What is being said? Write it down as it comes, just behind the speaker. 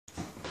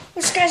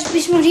What's guys,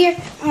 Beast Mode here.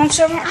 I'm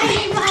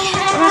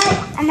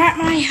at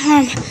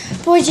my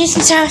boy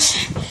Jason's house.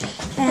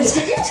 And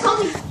did you tell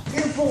me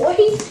your boy?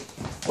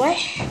 What?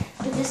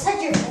 You just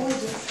said your boy.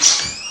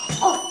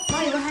 Oh,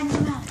 no, you're behind your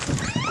mouth.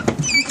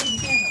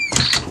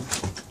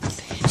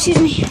 Excuse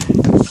me.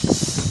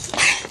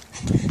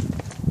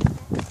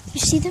 You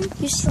see them?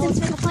 You see them? Let's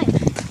make a plan.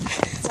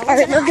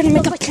 Alright, we're gonna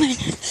make a plan.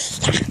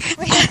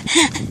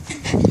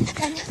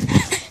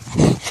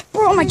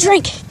 Bro, my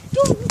drink.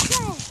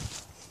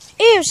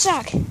 Ew,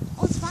 suck.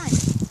 Oh, it's fine.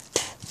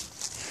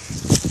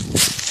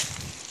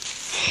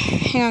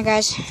 Hang on,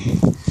 guys.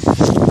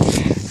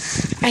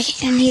 I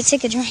need to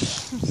take a drink.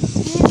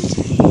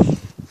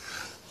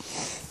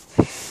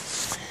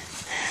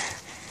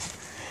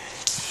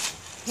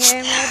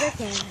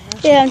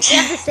 Yeah, You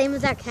have the same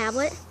exact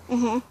tablet.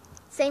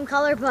 Same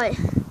color, but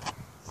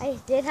I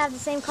did have the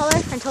same color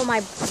until my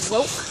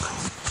broke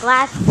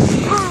glass.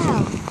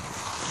 Wow.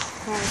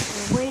 Okay,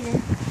 we're waiting.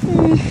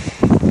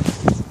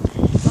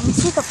 Let me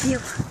take a few.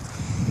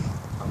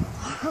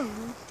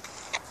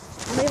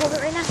 Let me hold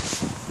it right now.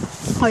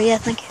 Oh yeah,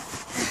 thank you.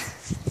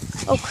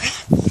 Oh crap.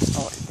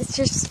 Oh, it's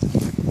just.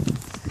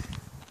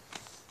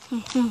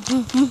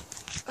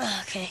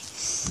 Okay.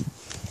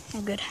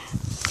 I'm good.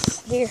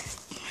 Here.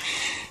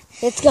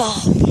 Let's go.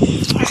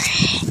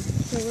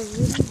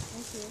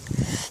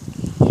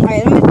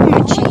 Alright, let me put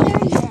my chain on.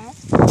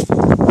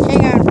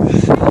 Hang on.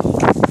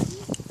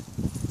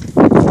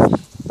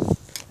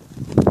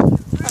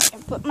 Alright, I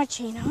put my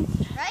chain on.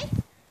 Right?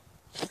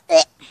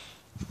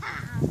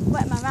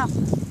 Wet my mouth.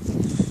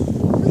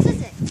 Whose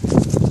is it?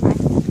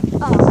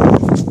 Oh.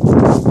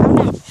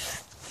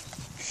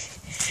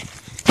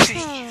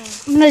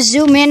 I'm gonna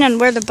zoom in on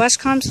where the bus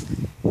comes.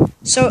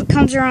 So it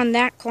comes around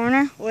that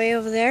corner, way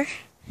over there,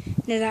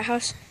 near that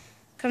house.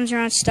 Comes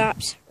around,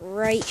 stops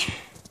right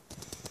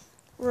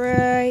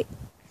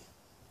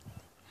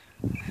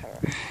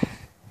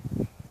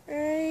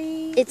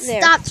It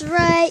there. stops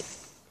right.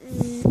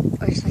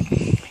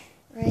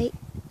 Right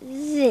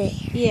there.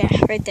 Yeah,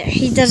 right there.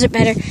 He does it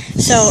better.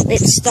 So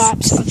it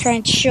stops. I'm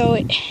trying to show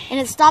it. And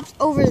it stops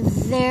over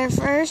there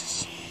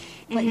first,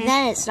 but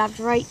then it stops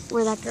right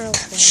where that girl's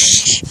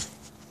standing.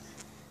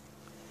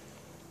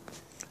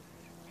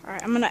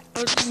 Alright, I'm gonna.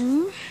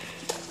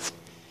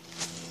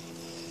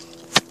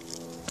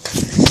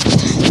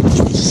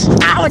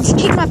 Ow, I just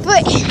kicked my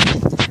foot.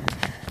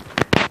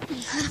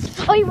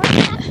 Oh, you wearing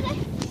a hat today?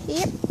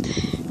 Yep.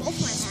 Both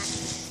wearing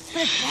hats.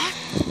 Put it back.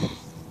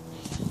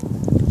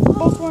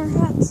 Both wearing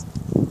hats.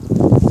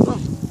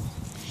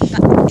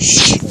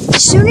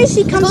 As soon as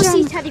he comes Go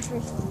see around. Teddy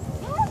first.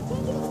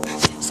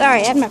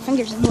 Sorry, I had my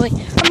fingers in the way.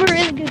 I'm a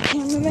really good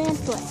cameraman,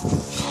 but.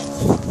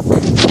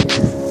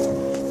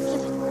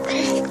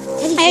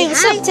 Hey,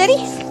 what's up, Teddy?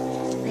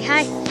 Say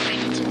hi.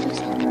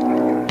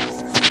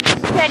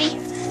 Teddy.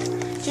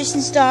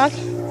 Jason's dog.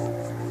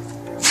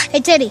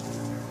 Hey, Teddy.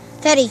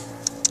 Teddy. Hey,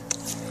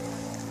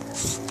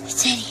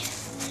 Teddy.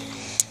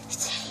 Hey,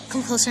 Teddy.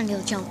 Come closer and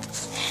you'll jump.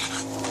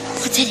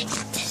 Oh, Teddy.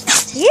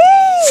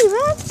 Yay,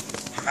 Rob.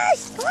 Hi,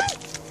 come on.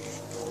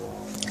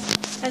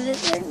 Is it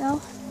there?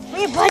 No.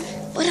 Hey, bud.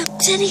 What up,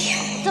 Teddy?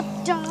 What's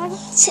up, dog?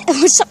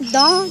 What's up,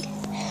 dog?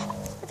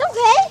 It's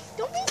okay.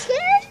 Don't be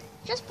scared.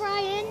 Just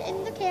Brian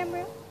in the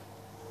camera.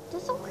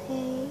 That's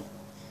okay.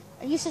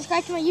 Are you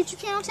subscribed to my YouTube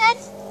channel, Ted?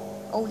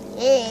 Oh,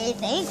 yeah.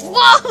 Thanks.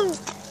 Whoa!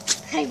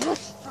 Hey, look.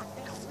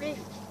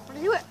 Want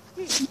to do it?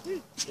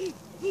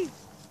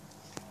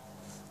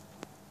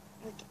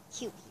 Look how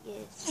cute he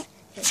is.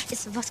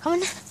 Is the bus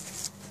coming?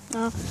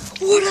 No.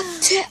 What up,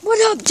 Ted? What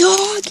up,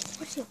 dog?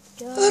 What's up,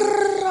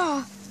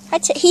 dog? Hi,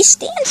 he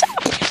stands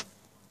up.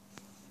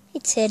 Hey,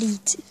 Teddy.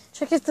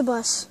 Check out the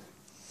bus.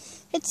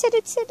 It's it.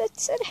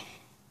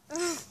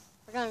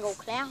 We're gonna go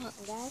clown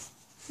hunting, guys.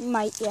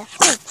 Might, yeah.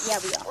 Yeah,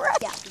 we are.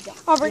 Yeah, we are.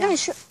 Oh, we're gonna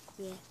show.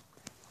 Yeah.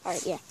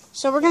 Alright, yeah.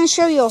 So we're gonna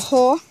show you a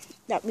hole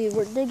that we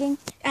were digging.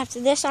 After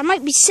this, I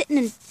might be sitting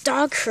in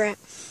dog crap.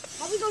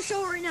 Why don't we go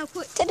show her right now,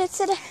 quick? Let's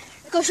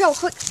Go show her,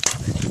 quick.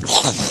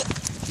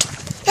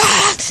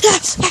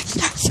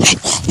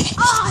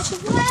 Oh, it's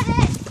wet!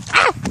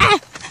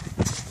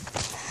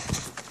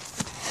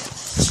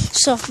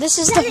 So this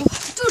is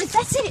Dude,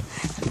 that's it!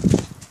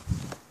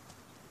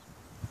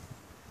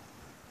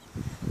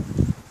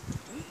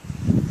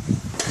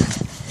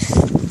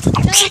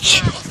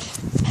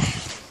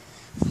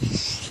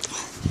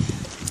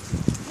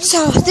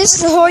 So this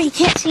is the hole. You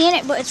can't see in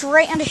it, but it's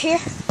right under here.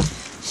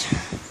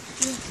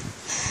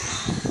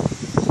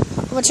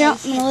 Watch out!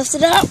 I'm gonna lift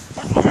it up.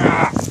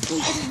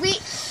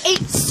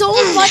 So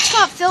much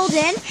got filled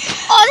in.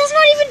 Oh, that's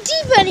not even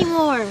deep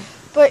anymore.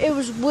 But it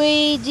was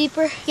way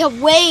deeper. Yeah,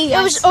 way.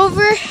 It was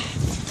over,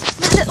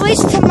 at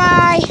least to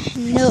my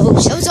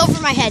nose. It was over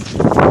my head.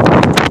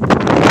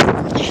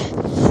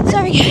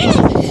 Sorry,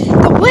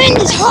 the wind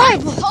is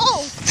horrible.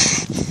 Cold.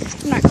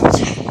 I'm not cold.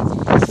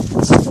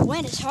 The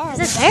wind is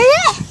horrible. Is it there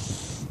yet?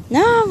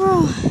 No,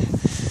 bro.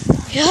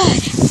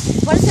 God.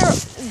 What if they're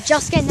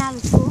just getting out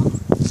of school?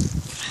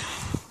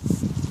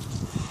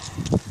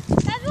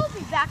 That will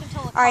be back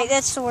until. Alright,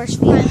 that's the worst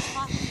view.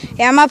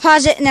 Yeah, I'm gonna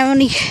pause it, and then when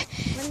he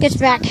gets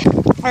back.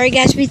 Alright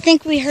guys, we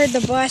think we heard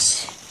the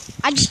bus.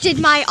 I just did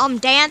my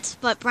dance,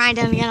 but Brian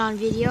didn't get on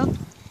video.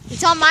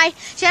 It's on my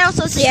channel,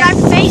 so subscribe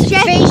to subscribe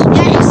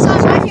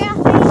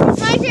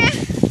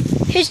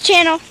to His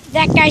channel,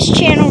 that guy's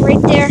channel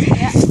right there.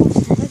 Yeah.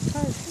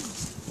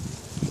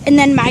 And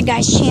then my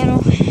guy's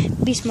channel,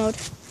 Beast Mode.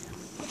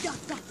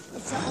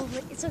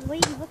 It's a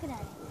lady looking at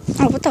it.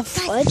 Oh, what the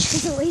fudge?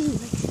 It's a lady.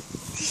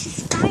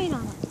 She's spying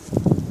on us.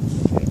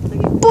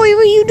 Boy,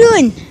 what are you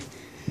doing?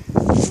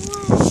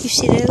 You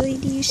see that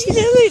lady? You see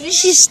that lady?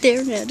 She's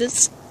staring at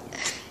us.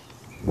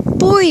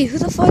 Boy, who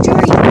the fudge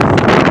are you?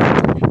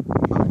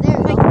 Oh, there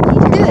we go.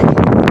 Good.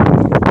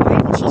 Why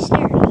would she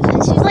stare at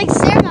us? She's like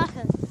staring at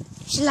us.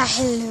 She's like,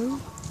 hello.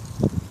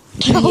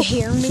 Can you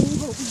hear me?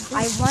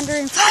 I wonder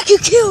if Fuck, you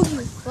killed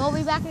me. we'll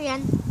be back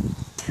again.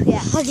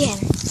 Yeah, again.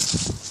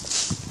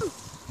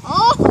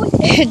 Oh,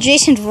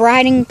 Jason's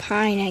riding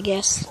Pine, I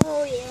guess.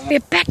 oh yeah. We're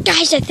back,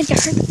 guys. I think I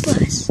heard the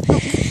bus.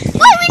 What?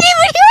 We didn't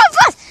even hear a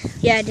bus.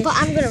 Yeah, I did. But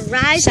I'm gonna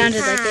ride.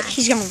 Sounded like it.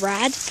 He's gonna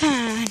ride the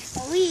Pine.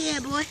 Oh yeah,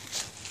 boy.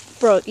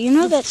 Bro, you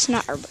know that's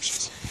not our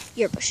bushes.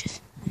 Your bushes.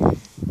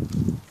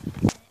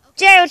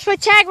 Jay, let's put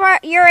tag where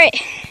you're it.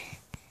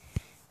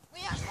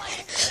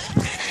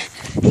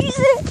 He's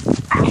it.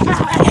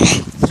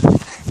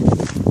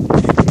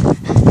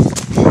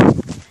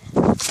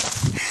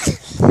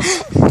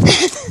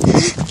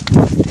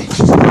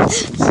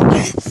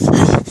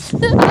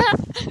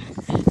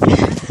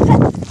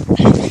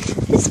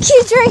 This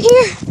kid's right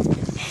here.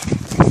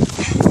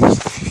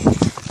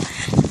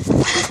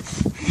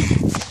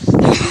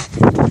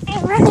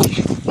 I'm running.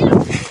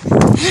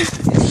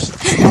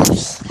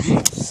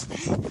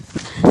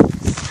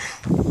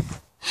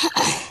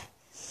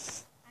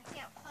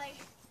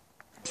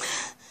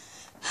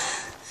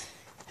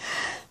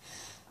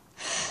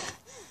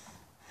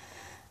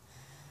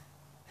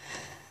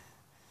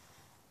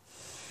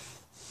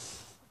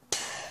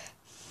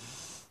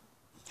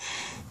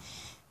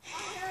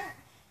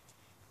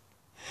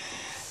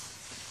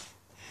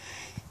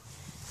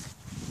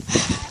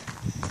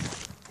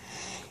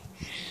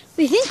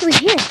 We think we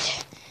hear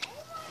it.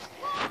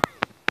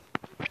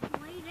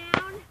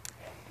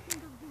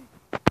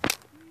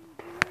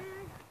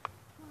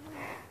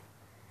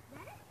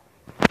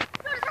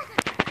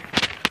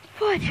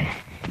 What?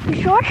 You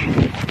sure?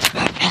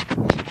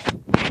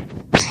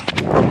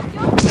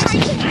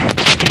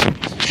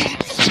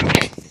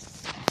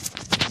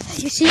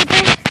 You see it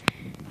there?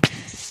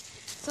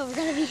 So we're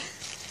gonna be.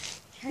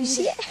 You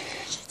see it?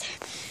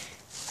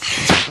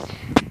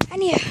 I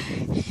need to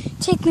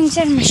take things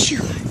out of my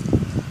shoe.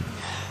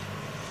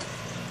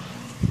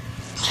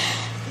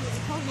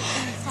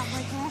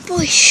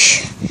 Boy,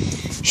 shh.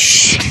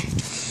 Shh.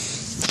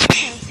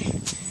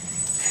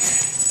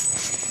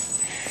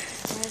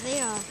 There they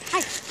are.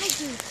 Hi,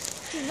 dude.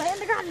 Dude, lay on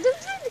the ground. Dude,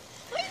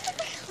 lay on the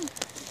ground.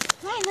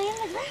 Ryan, lay on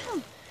the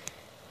ground.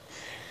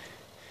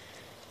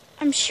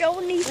 I'm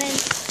showing these.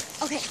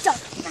 Okay, stop. I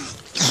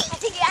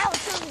think Alex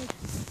coming.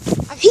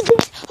 He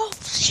did. Oh,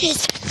 shit.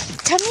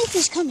 Tell me if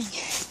he's coming.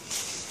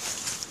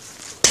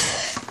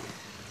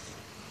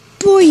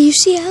 Boy, you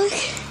see Alec?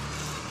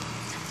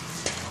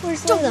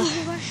 Where's Lola?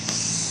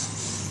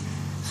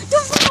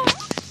 Don't move.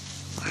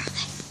 Where are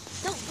they?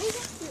 Don't leave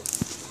it.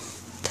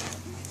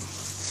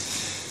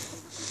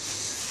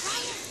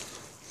 Ryan.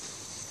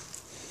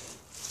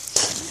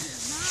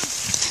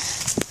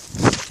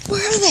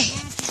 Where are they?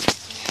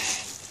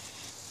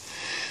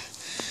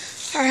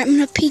 Alright, I'm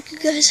gonna peek you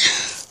guys.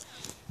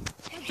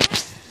 Ryan,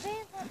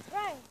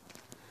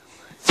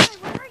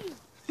 where are you?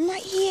 I'm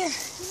right here.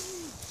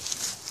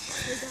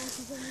 They don't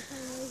see me.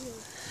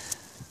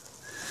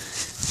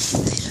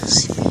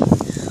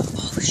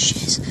 Oh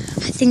shit.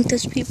 I think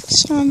those people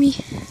saw me.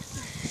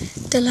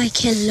 They're like,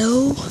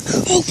 hello.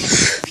 Oh.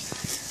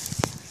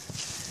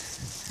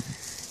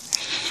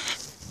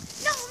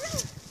 No.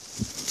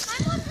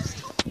 I'm on this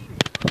top. I'm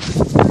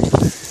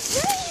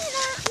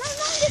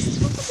on this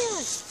top of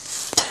it.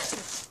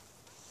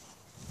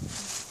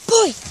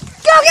 Boy.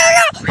 Go.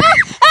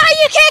 Ah,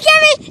 you can't get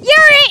me.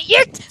 You're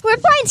it. We're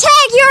playing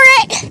tag. You're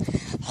it.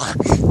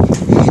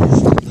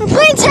 We're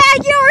playing tag.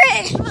 You're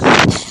it.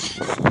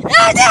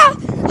 No.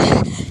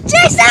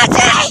 Jay, stop,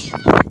 Jay.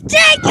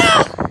 Jay, go.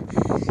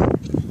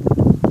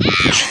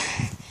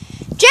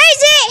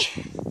 Jay's it.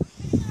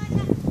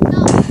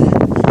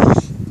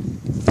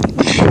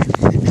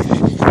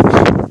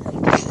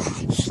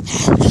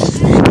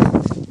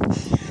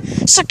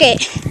 Suck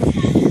it.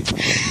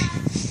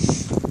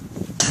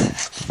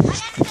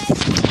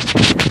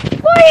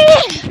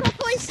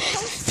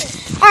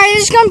 Alright,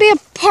 this is gonna be a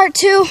part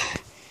 2.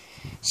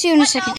 See you in a second.